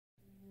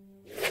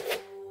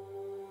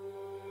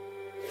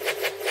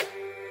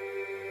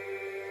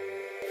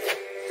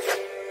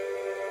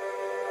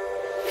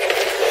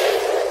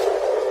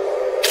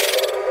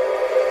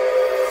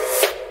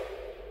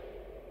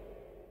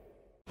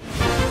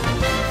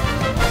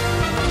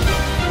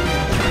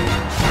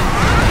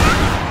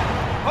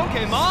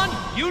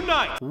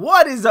UNITE!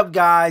 What is up,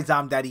 guys?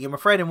 I'm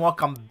DaddyGamerFred and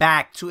welcome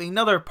back to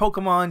another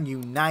Pokemon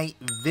Unite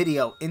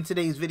video. In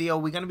today's video,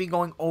 we're going to be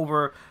going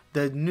over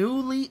the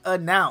newly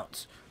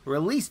announced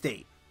release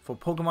date for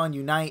Pokemon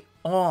Unite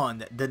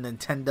on the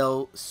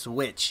Nintendo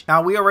Switch.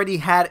 Now, we already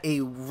had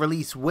a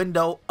release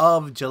window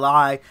of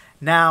July.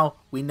 Now,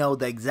 we know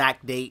the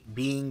exact date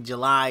being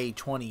July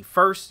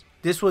 21st.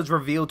 This was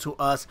revealed to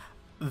us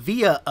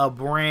via a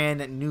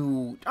brand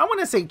new, I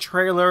want to say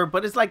trailer,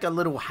 but it's like a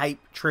little hype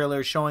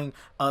trailer showing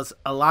us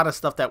a lot of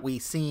stuff that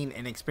we've seen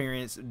and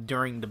experienced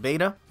during the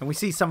beta. And we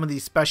see some of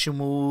these special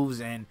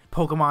moves and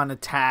Pokemon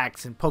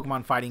attacks and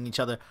Pokemon fighting each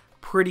other.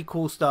 Pretty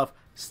cool stuff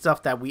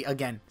that we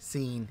again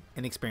seen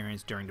and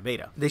experienced during the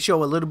beta. They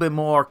show a little bit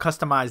more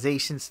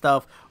customization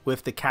stuff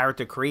with the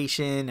character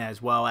creation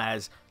as well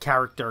as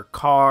character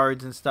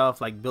cards and stuff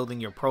like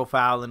building your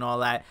profile and all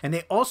that. And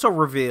they also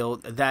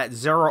revealed that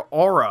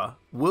Zeraora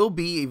will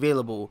be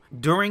available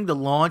during the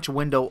launch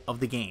window of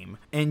the game,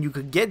 and you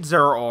could get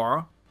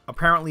Zeraora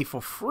apparently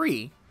for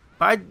free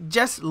by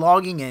just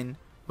logging in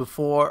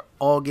before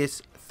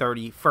August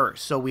 31st.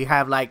 So we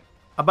have like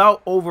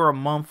about over a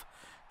month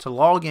to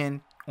log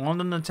in on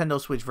the Nintendo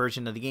Switch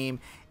version of the game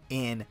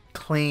and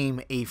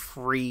claim a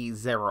free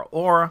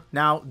Zeraora.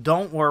 Now,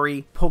 don't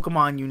worry,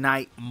 Pokemon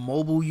Unite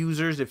mobile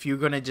users, if you're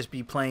going to just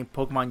be playing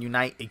Pokemon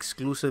Unite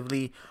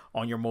exclusively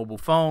on your mobile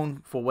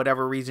phone, for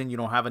whatever reason you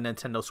don't have a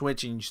Nintendo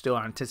Switch and you're still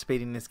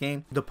anticipating this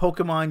game, the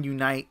Pokemon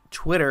Unite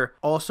Twitter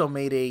also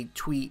made a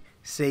tweet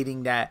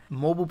stating that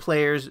mobile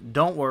players,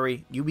 don't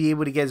worry, you'll be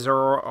able to get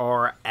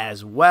Zeraora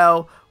as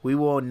well. We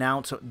will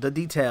announce the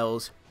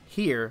details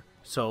here,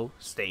 so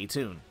stay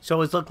tuned.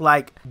 So it's looked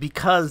like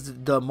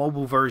because the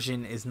mobile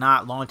version is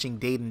not launching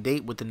date and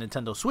date with the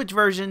Nintendo Switch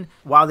version,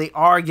 while they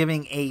are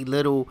giving a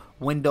little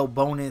window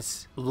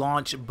bonus,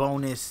 launch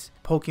bonus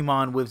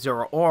Pokemon with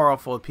Zeraora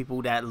for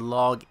people that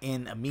log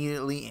in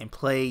immediately and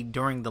play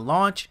during the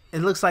launch, it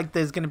looks like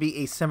there's going to be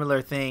a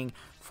similar thing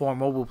for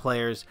mobile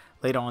players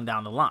later on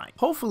down the line.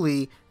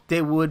 Hopefully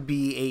there would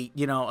be a,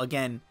 you know,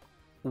 again,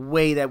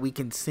 way that we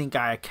can sync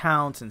our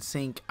accounts and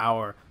sync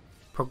our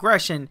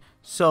progression,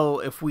 so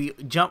if we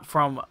jump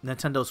from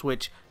Nintendo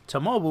Switch to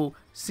mobile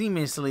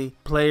seamlessly,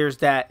 players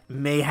that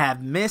may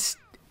have missed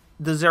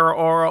the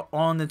Zeraora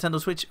on Nintendo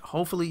Switch,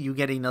 hopefully you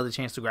get another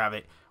chance to grab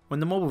it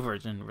when the mobile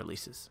version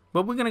releases.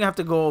 But we're gonna have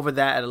to go over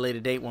that at a later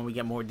date when we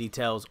get more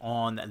details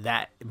on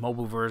that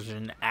mobile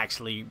version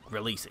actually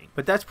releasing.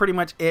 But that's pretty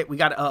much it. We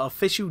got an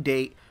official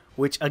date,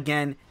 which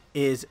again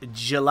is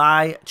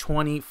July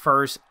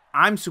 21st.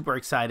 I'm super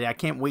excited. I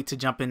can't wait to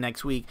jump in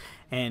next week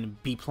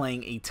and be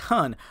playing a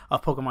ton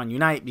of Pokemon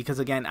Unite because,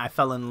 again, I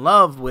fell in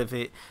love with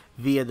it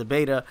via the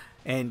beta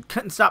and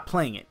couldn't stop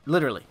playing it,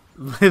 literally.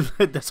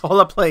 That's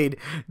all I played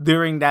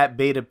during that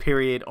beta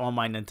period on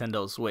my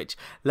Nintendo Switch.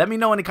 Let me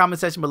know in the comment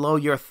section below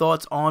your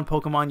thoughts on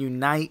Pokemon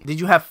Unite. Did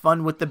you have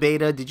fun with the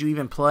beta? Did you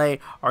even play?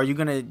 Are you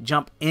going to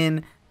jump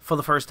in for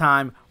the first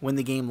time when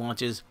the game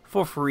launches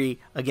for free,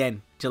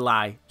 again,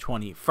 July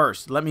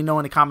 21st. Let me know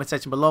in the comment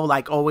section below.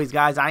 Like always,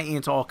 guys, I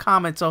answer all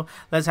comments, so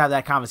let's have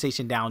that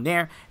conversation down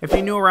there. If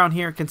you're new around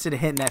here, consider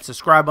hitting that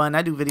subscribe button.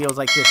 I do videos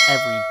like this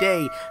every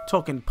day,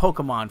 talking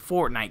Pokemon,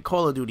 Fortnite,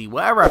 Call of Duty,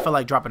 whatever I feel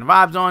like dropping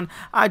vibes on,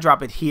 I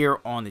drop it here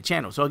on the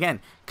channel. So again,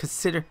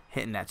 consider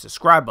hitting that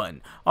subscribe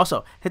button.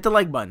 Also, hit the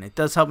like button. It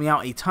does help me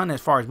out a ton as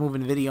far as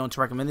moving the video and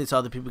to recommend it so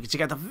other people can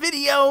check out the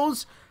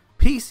videos.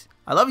 Peace.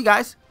 I love you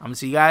guys. I'm going to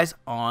see you guys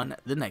on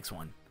the next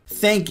one.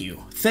 Thank you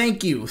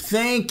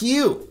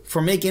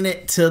for making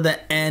it to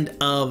the end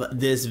of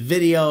this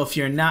video. If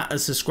you're not a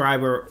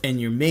subscriber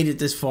and you made it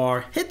this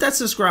far, hit that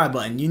subscribe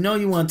button. You know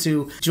you want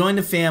to join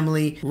the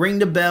family, ring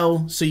the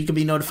bell so you can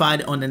be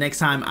notified on the next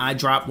time I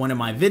drop one of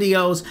my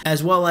videos,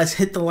 as well as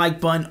hit the like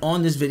button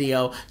on this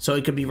video so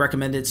it could be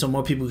recommended so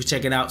more people can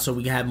check it out, so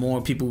we can have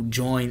more people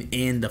join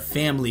in the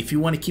family. If you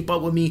want to keep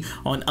up with me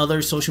on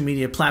other social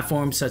media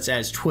platforms such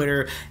as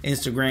Twitter,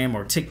 Instagram,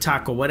 or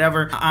TikTok or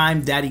whatever,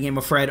 I'm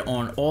DaddyGamerFred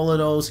on all of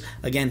those.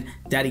 Again,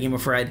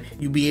 DaddyGamerFred.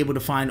 You'll be able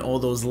to find all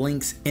those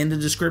links in the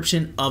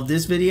description of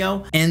this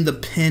video and the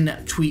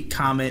pinned tweet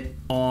comment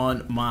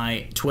on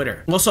my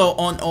Twitter. Also,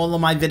 on all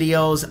of my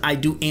videos, I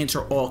do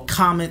answer all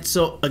comments.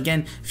 So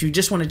again, if you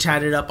just want to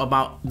chat it up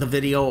about the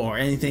video or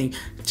anything,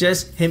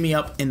 just hit me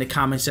up in the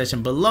comment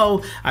section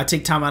below. I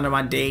take time out of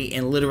my day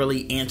and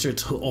literally answer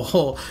to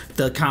all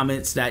the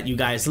comments that you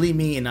guys leave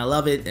me, and I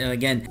love it. And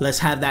again, let's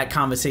have that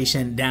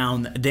conversation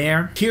down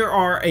there. Here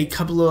are a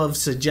couple of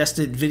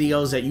suggested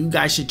videos that you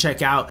guys should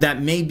check out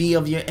that may be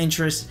of your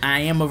interest. I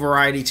am a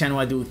variety channel.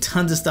 I do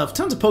tons of stuff,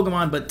 tons of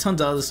Pokemon, but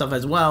tons of other stuff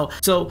as well.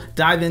 So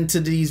dive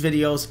into these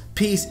videos.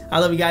 Peace. I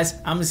love you guys.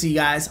 I'm gonna see you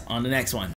guys on the next one.